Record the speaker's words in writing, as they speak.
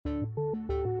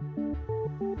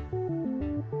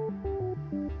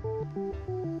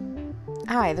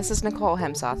Hi, this is Nicole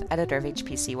Hemsoth, editor of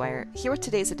HPC Wire, here with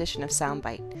today's edition of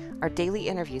Soundbite, our daily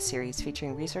interview series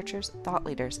featuring researchers, thought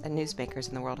leaders, and newsmakers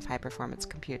in the world of high-performance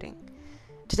computing.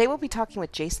 Today we'll be talking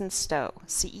with Jason Stowe,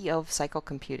 CEO of Cycle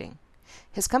Computing.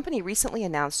 His company recently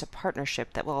announced a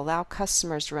partnership that will allow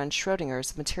customers to run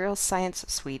Schrödinger's materials science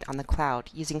suite on the cloud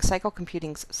using Cycle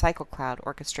Computing's Cycle Cloud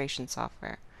orchestration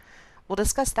software. We'll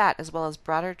discuss that as well as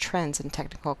broader trends in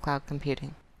technical cloud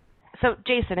computing. So,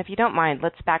 Jason, if you don't mind,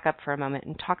 let's back up for a moment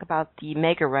and talk about the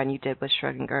mega run you did with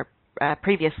Schrödinger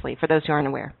previously, for those who aren't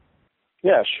aware.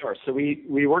 Yeah, sure. So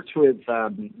we worked with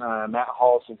Matt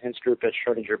Halls and his group at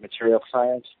Schrödinger Material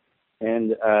Science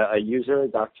and a user,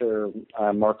 Dr.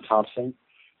 Mark Thompson.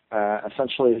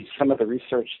 Essentially, some of the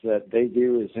research that they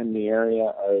do is in the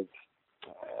area of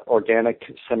organic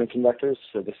semiconductors.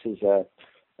 So this is,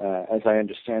 as I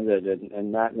understand it,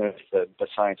 and Matt knows the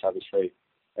science obviously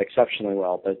exceptionally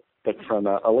well, but from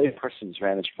a layperson's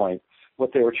vantage point,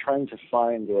 what they were trying to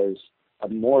find was a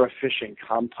more efficient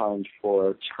compound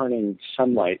for turning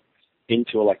sunlight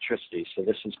into electricity. So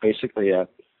this is basically a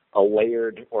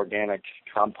layered organic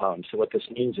compound. So what this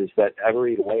means is that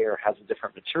every layer has a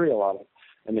different material on it.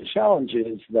 And the challenge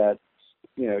is that,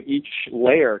 each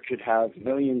layer could have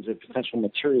millions of potential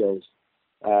materials,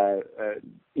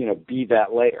 be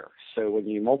that layer. So when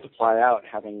you multiply out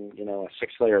having, a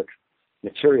 6-layer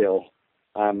material,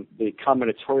 the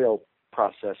combinatorial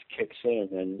process kicks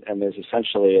in, and there's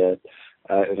essentially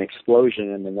an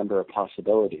explosion in the number of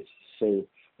possibilities. So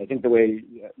I think the way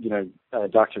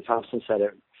Dr. Thompson said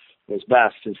it was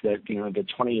best is that the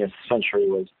 20th century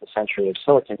was the century of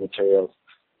silicon materials.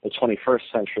 The 21st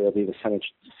century will be the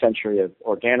century of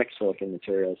organic silicon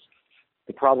materials.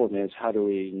 The problem is, how do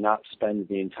we not spend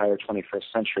the entire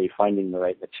 21st century finding the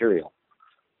right material?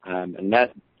 And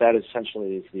that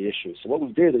essentially is the issue. So what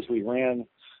we did is we ran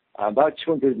about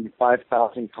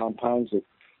 205,000 compounds,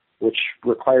 which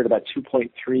required about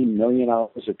 2.3 million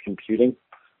hours of computing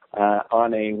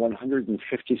on a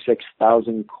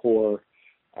 156,000 core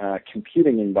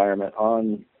computing environment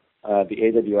on the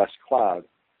AWS cloud.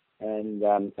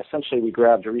 And essentially we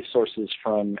grabbed resources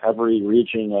from every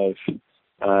region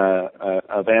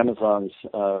of Amazon's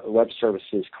web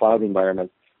services cloud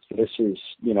environment. This is,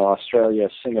 Australia,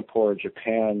 Singapore,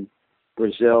 Japan,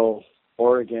 Brazil,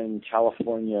 Oregon,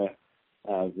 California,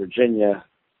 Virginia,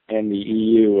 and the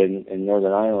EU and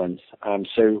Northern Ireland.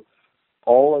 So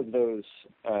all of those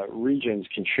regions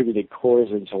contributed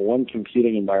cores into one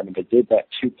computing environment that did that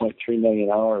 2.3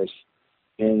 million hours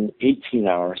in 18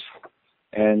 hours.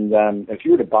 And if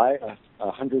you were to buy a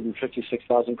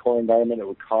 156,000 core environment, it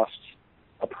would cost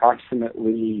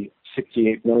approximately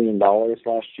 $68 million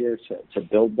last year to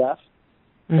build that.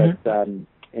 Mm-hmm. But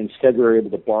instead we were able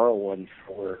to borrow one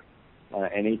for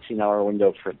an 18-hour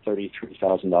window for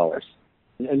 $33,000.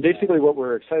 And basically what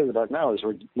we're excited about now is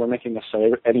we're making this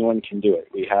so anyone can do it.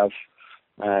 We have,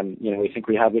 we think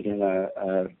we have it in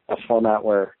a format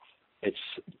where it's,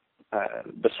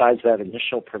 besides that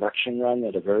initial production run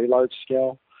at a very large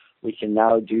scale, we can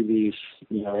now do these,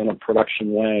 in a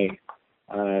production way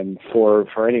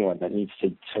for anyone that needs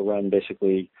to run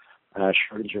basically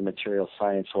Schrödinger material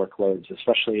science workloads,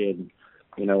 especially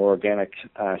in organic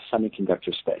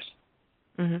semiconductor space.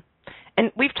 Mm-hmm.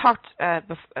 And we've talked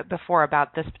before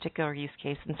about this particular use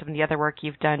case and some of the other work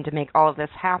you've done to make all of this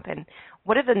happen.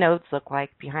 What do the nodes look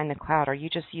like behind the cloud? Are you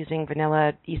just using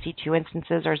vanilla EC2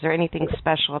 instances, or is there anything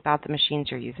special about the machines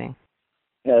you're using?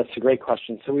 Yeah, that's a great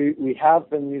question. So we have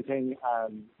been using,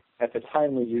 at the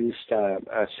time we used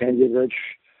Sandy Bridge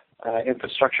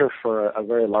infrastructure for a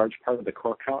very large part of the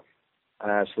core count.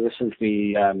 So this is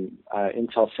the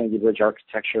Intel Sandy Bridge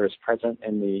architecture is present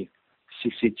in the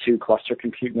CC2 cluster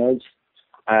compute nodes.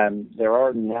 There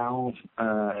are now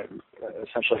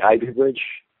essentially Ivy Bridge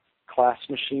class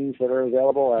machines that are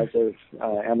available as of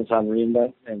Amazon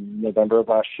reInvent in November of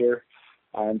last year.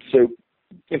 So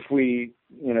if we,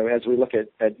 as we look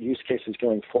at use cases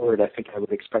going forward, I think I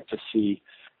would expect to see,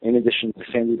 in addition to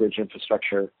Sandy Bridge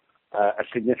infrastructure, a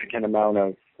significant amount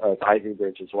of Ivy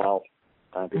Bridge as well,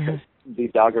 because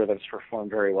these algorithms perform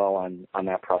very well on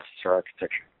that processor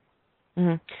architecture.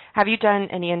 Mm-hmm. Have you done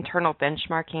any internal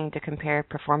benchmarking to compare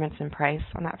performance and price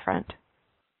on that front?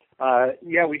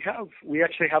 Yeah, we have. We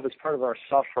actually have, as part of our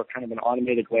software, kind of an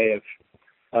automated way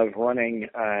of running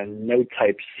node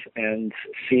types and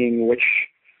seeing which,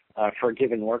 for a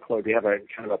given workload, we have a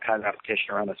kind of a patent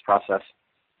application around this process,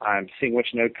 seeing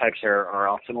which node types are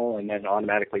optimal and then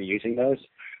automatically using those.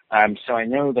 So I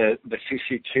know that the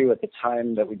CC2 at the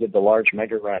time that we did the large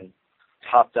mega run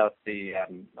topped out the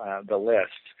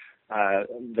list.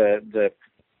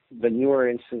 The newer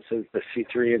instances, the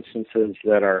C3 instances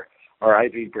that are or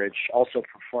Ivy Bridge also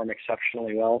perform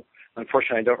exceptionally well.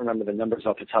 Unfortunately, I don't remember the numbers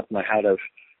off the top of my head of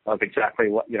exactly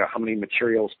what, how many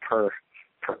materials per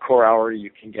core hour you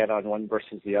can get on one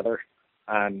versus the other.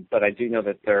 But I do know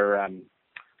that they're,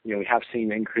 we have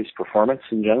seen increased performance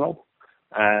in general.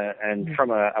 And from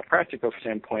a practical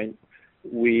standpoint,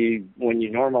 when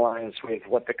you normalize with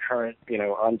what the current,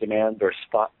 on-demand or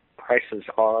spot prices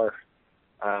are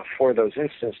for those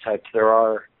instance types, there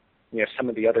are, some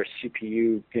of the other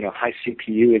CPU, high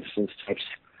CPU instance types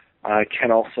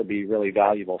can also be really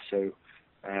valuable. So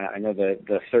I know that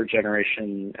the third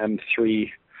generation M3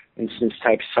 instance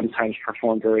types sometimes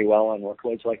perform very well on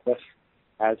workloads like this,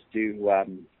 as do,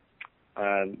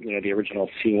 the original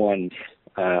C1s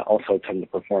also tend to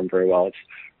perform very well. It's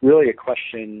really a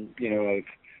question, of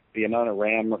the amount of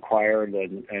RAM required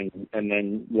and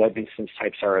then what instance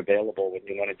types are available when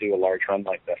you want to do a large run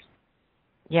like this.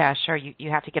 Yeah, sure. You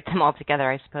have to get them all together.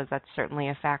 I suppose that's certainly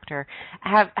a factor.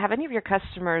 Have any of your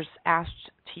customers asked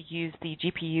to use the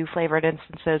GPU flavored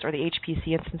instances or the HPC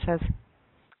instances?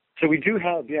 So we do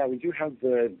have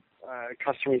the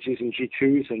customers using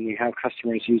G2s, and we have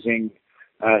customers using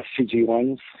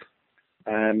CG1s.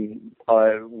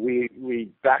 We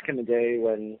back in the day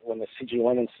when the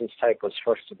CG1 instance type was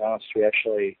first announced, we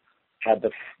actually had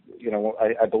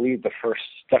I believe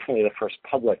definitely the first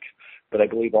public, but I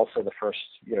believe also the first,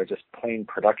 just plain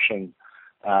production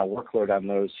workload on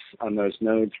those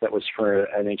nodes that was for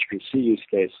an HPC use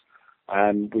case.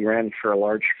 We ran for a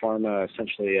large pharma,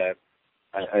 essentially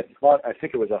I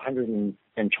think it was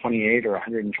 128 or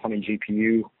 120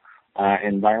 GPU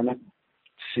environment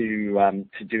to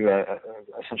do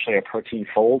essentially a protein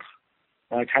fold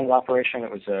kind of operation.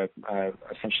 It was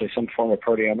essentially some form of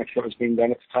proteomics that was being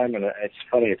done at the time, and it's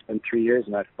funny, it's been 3 years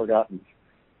and I've forgotten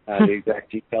the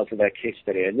exact details of that case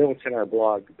study. I know it's in our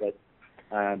blog, but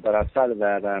outside of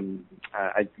that,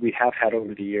 we have had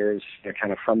over the years,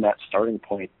 kind of from that starting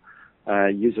point,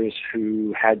 users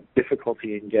who had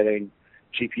difficulty in getting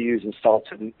GPUs installed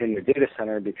in the data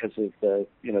center because of the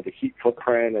heat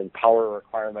footprint and power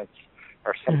requirements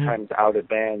are sometimes out of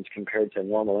bands compared to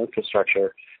normal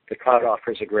infrastructure. The cloud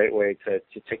offers a great way to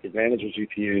take advantage of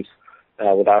GPUs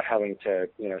without having to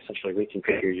essentially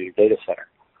reconfigure your data center.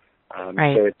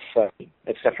 Right. So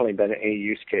it's definitely been a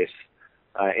use case.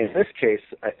 In this case,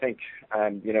 I think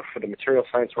for the material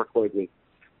science workload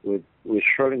with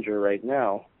Schrodinger right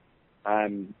now, I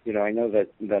know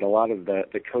that a lot of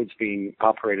the codes being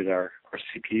operated are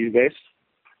CPU based.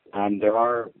 There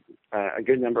are a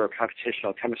good number of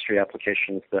computational chemistry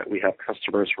applications that we have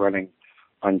customers running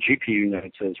on GPU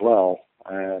nodes as well.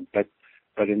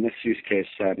 But in this use case,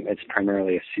 it's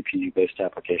primarily a CPU based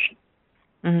application.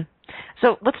 Mm-hmm.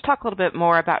 So let's talk a little bit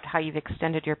more about how you've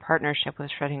extended your partnership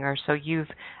with Schrodinger. So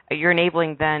you're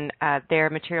enabling then their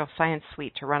material science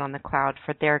suite to run on the cloud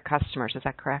for their customers. Is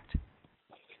that correct?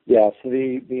 Yeah. So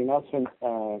the announcement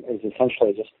is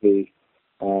essentially just the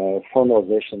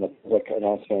formalization of the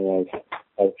announcement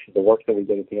of the work that we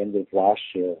did at the end of last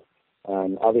year.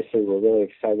 Obviously, we're really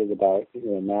excited about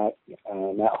Matt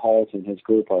Halls and his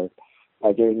group are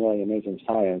doing really amazing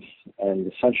science,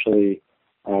 and essentially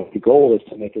the goal is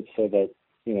to make it so that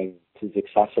it is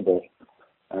accessible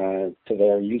to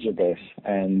their user base,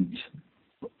 and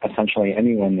essentially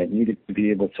anyone that needed to be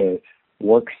able to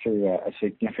work through a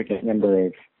significant number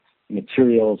of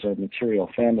materials or material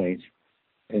families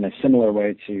in a similar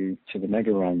way to the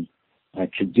Megarun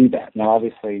could do that. Now,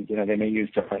 obviously, they may use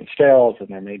different scales, and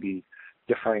there may be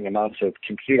differing amounts of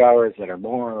compute hours that are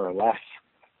more or less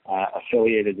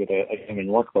affiliated with a given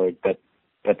workload, but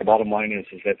the bottom line is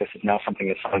that this is now something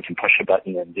that someone can push a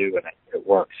button and do, and it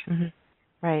works. Mm-hmm.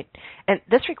 Right. And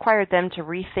this required them to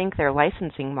rethink their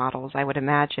licensing models, I would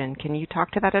imagine. Can you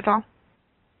talk to that at all?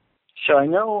 So I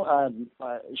know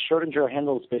Schrodinger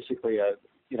handles basically,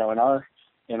 in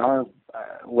our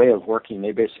way of working,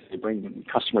 they basically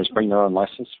customers bring their own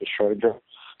license with Schrodinger.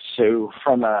 So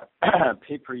from a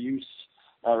pay-per-use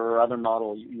or other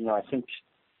model, I think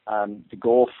the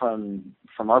goal from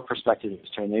our perspective is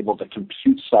to enable the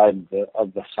compute side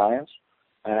of the science.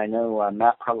 And I know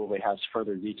Matt probably has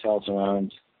further details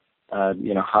around,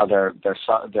 how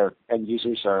their end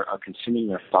users are consuming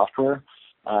their software.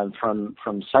 From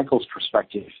Cycle's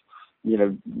perspective,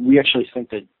 we actually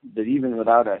think that even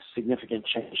without a significant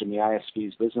change in the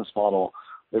ISV's business model,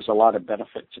 there's a lot of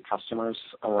benefit to customers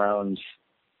around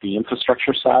the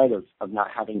infrastructure side of not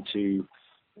having to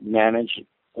manage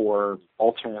or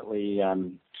alternately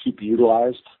keep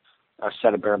utilized a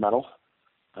set of bare metal.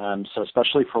 So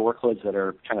especially for workloads that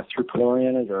are kind of throughput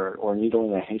oriented or needle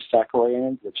in a haystack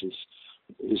oriented, which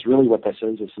is really what this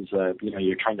is. This is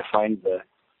you're trying to find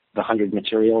the 100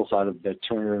 materials out of the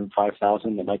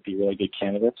 205,000 that might be really good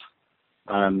candidates.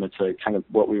 It's a kind of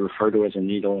what we refer to as a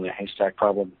needle in a haystack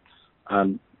problem.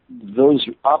 Those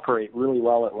operate really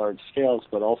well at large scales,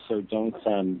 but also don't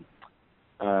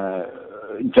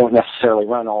necessarily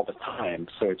run all the time.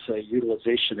 So it's a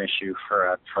utilization issue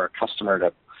for a customer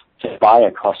to buy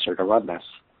a cluster to run this.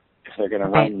 If they're going to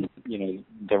run,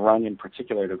 the run in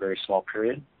particular at a very small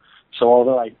period. So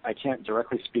although I can't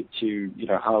directly speak to,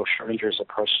 how Schrödinger's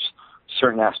approached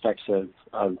certain aspects of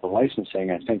the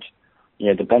licensing, I think,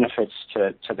 the benefits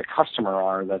to the customer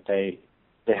are that they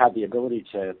have the ability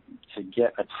to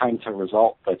get a time to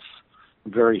result that's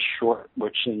very short,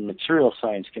 which in material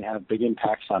science can have big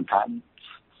impacts on patents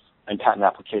and patent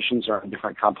applications or on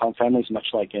different compound families, much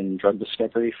like in drug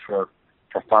discovery for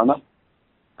pharma.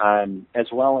 As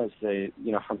well as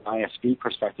from an ISV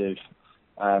perspective,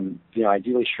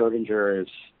 ideally Schrödinger is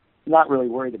not really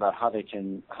worried about how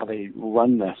they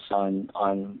run this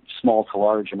on small to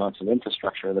large amounts of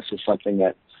infrastructure. This is something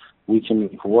that we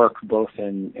can work both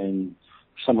in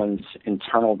someone's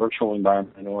internal virtual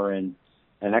environment or in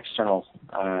an external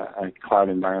cloud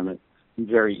environment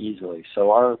very easily.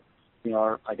 So our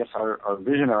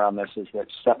vision around this is that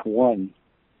step one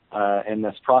in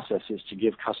this process is to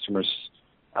give customers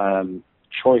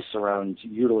choice around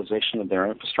utilization of their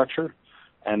infrastructure,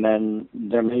 and then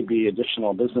there may be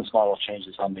additional business model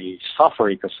changes on the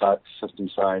software ecosystem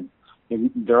side.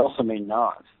 There also may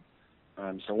not.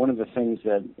 So one of the things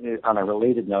that, on a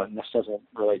related note, and this doesn't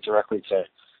relate directly to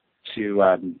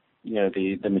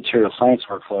the material science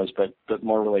workflows, but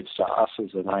more relates to us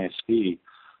as an ISV.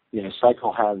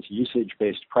 Cycle has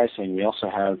usage-based pricing. We also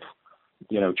have,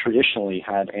 traditionally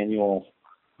had annual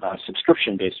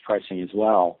subscription-based pricing as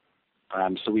well.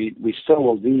 So we still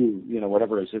will do,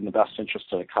 whatever is in the best interest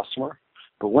of the customer.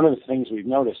 But one of the things we've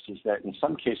noticed is that in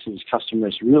some cases,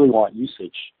 customers really want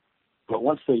usage. But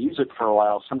once they use it for a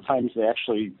while, sometimes they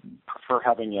actually prefer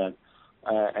having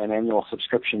an annual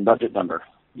subscription budget number,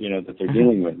 that they're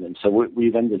dealing with. And so what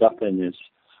we've ended up in is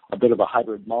a bit of a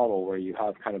hybrid model where you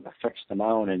have kind of a fixed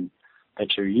amount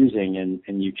that you're using,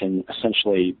 and you can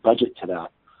essentially budget to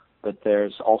that. But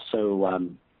there's also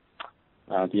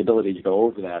the ability to go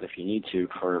over that if you need to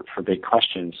for big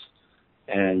questions.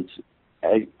 And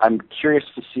I'm curious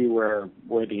to see where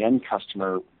the end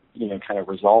customer, kind of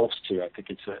resolves to. I think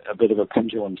it's a bit of a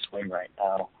pendulum swing right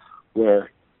now,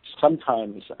 where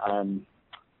sometimes,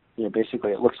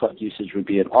 basically it looks like usage would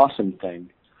be an awesome thing,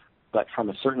 but from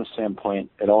a certain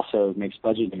standpoint, it also makes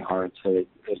budgeting hard. So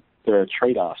there are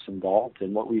trade-offs involved.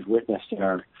 And what we've witnessed in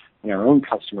our own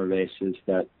customer base is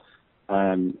that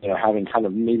having kind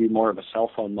of maybe more of a cell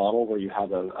phone model where you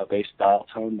have a base dial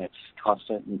tone that's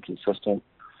constant and consistent,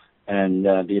 and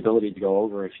the ability to go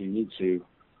over if you need to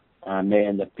may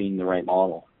end up being the right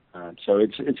model. So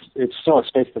it's still a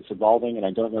space that's evolving, and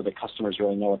I don't know that customers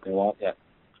really know what they want yet.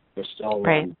 There's still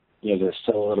right. There's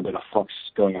still a little bit of flux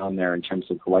going on there in terms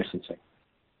of the licensing.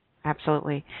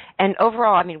 Absolutely. And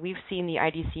overall, we've seen the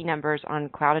IDC numbers on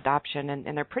cloud adoption,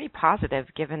 and they're pretty positive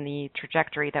given the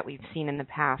trajectory that we've seen in the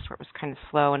past where it was kind of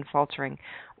slow and faltering.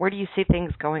 Where do you see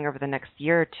things going over the next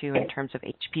year or two in terms of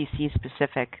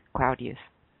HPC-specific cloud use?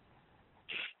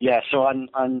 Yeah, so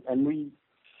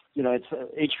it's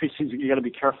HPC, you got to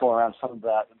be careful around some of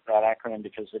that acronym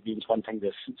because it means one thing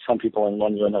to some people and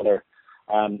one to another.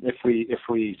 If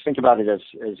we think about it as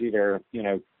either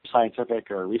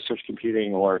scientific or research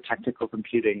computing or technical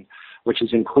computing, which is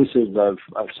inclusive of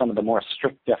some of the more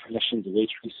strict definitions of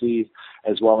HPC,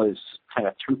 as well as kind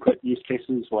of throughput use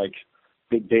cases like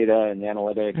big data and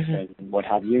analytics and what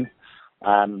have you,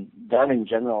 that in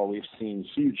general we've seen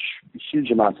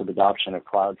huge amounts of adoption of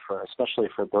cloud especially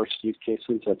for burst use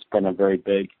cases. That's been a very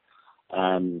big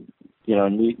and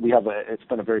it's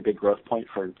been a very big growth point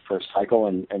for Cycle,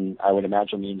 and I would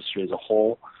imagine the industry as a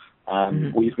whole.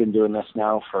 We've been doing this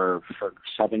now for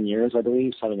 7 years, I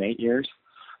believe, 8 years.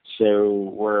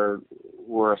 So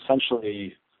we're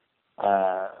essentially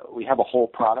we have a whole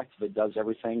product that does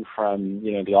everything from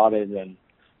the audit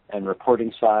and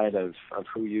reporting side of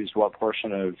who used what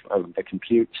portion of the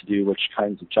compute to do which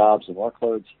kinds of jobs and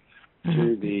workloads,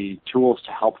 through the tools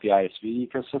to help the ISV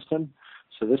ecosystem.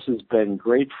 So this has been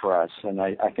great for us, and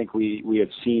I think we have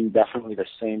seen definitely the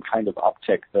same kind of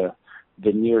uptick, the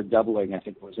near doubling. I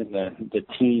think it was in the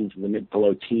teens, the mid to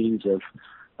low teens of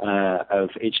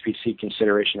HPC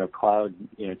consideration of cloud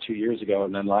 2 years ago,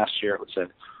 and then last year it was a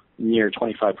near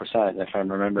 25%, if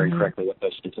I'm remembering correctly what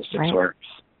those statistics were.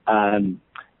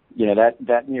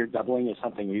 That near doubling is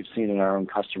something we've seen in our own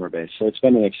customer base. So it's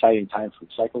been an exciting time from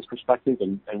Cycle's perspective,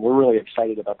 and we're really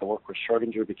excited about the work with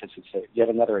Schrödinger because it's yet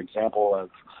another example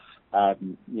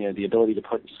the ability to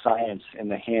put science in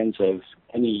the hands of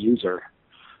any user,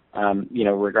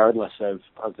 regardless of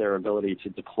their ability to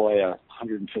deploy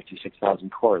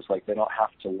 156,000 cores. Like, they don't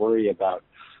have to worry about,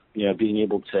 being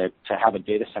able to have a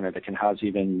data center that can house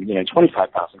even,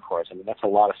 25,000 cores. I mean, that's a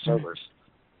lot of servers.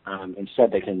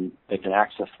 Instead, they can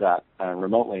access that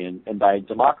remotely. And by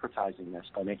democratizing this,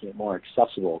 by making it more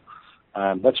accessible,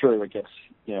 that's really what gets,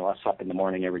 us up in the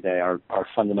morning every day. Our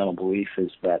fundamental belief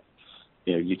is that,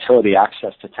 utility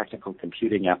access to technical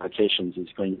computing applications is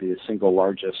going to be the single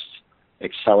largest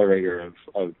accelerator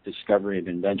of discovery and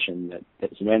invention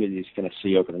that humanity is going to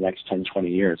see over the next 10, 20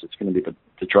 years. It's going to be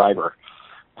the driver.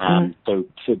 So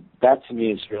that to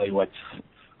me is really what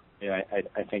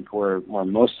I think we're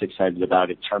most excited about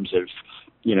in terms of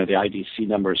the IDC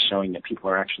numbers showing that people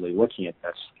are actually looking at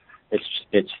this.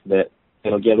 It's that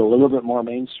it'll get a little bit more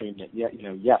mainstream. That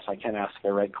yes, I can ask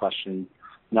the right question,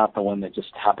 not the one that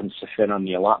just happens to fit on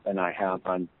the allotment I have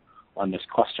on this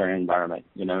clustering environment.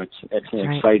 It's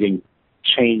an exciting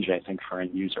change, I think, for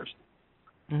end users.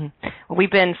 Mm-hmm. Well,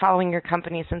 we've been following your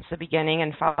company since the beginning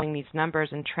and following these numbers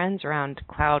and trends around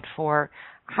cloud for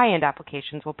high-end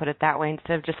applications, we'll put it that way,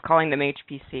 instead of just calling them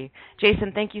HPC.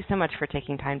 Jason, thank you so much for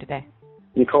taking time today.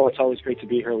 Nicole, it's always great to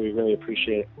be here. We really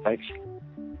appreciate it. Thanks.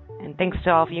 And thanks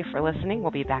to all of you for listening.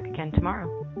 We'll be back again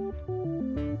tomorrow.